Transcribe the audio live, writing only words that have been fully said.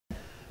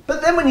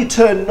But then when you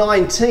turn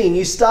 19,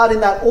 you start in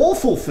that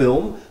awful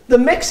film, The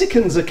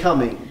Mexicans Are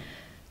Coming.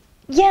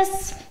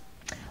 Yes,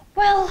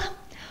 well,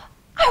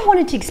 I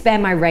wanted to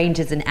expand my range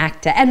as an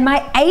actor, and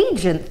my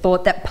agent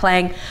thought that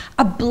playing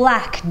a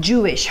black,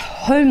 Jewish,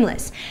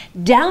 homeless,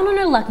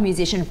 down-on-her-luck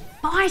musician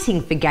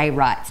fighting for gay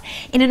rights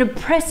in an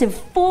oppressive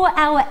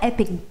 4-hour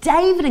epic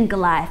David and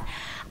Goliath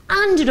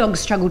underdog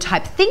struggle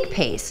type think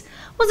piece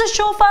was a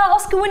surefire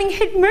Oscar-winning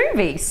hit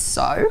movie.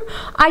 So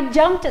I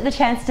jumped at the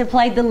chance to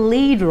play the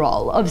lead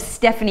role of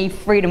Stephanie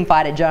Freedom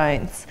Fighter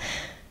Jones.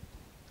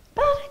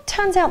 But it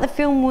turns out the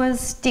film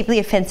was deeply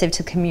offensive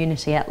to the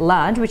community at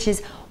large, which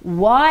is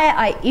why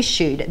I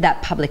issued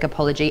that public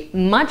apology,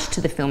 much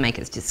to the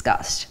filmmaker's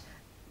disgust.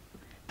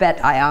 But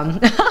I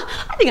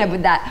think I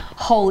put that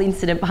whole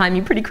incident behind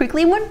me pretty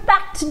quickly and went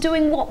back to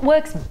doing what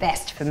works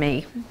best for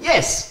me.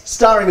 Yes,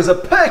 starring as a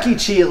perky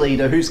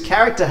cheerleader whose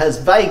character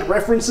has vague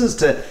references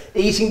to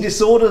eating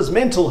disorders,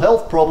 mental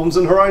health problems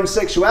and her own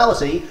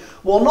sexuality,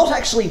 while not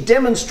actually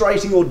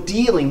demonstrating or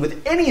dealing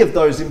with any of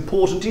those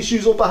important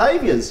issues or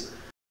behaviours.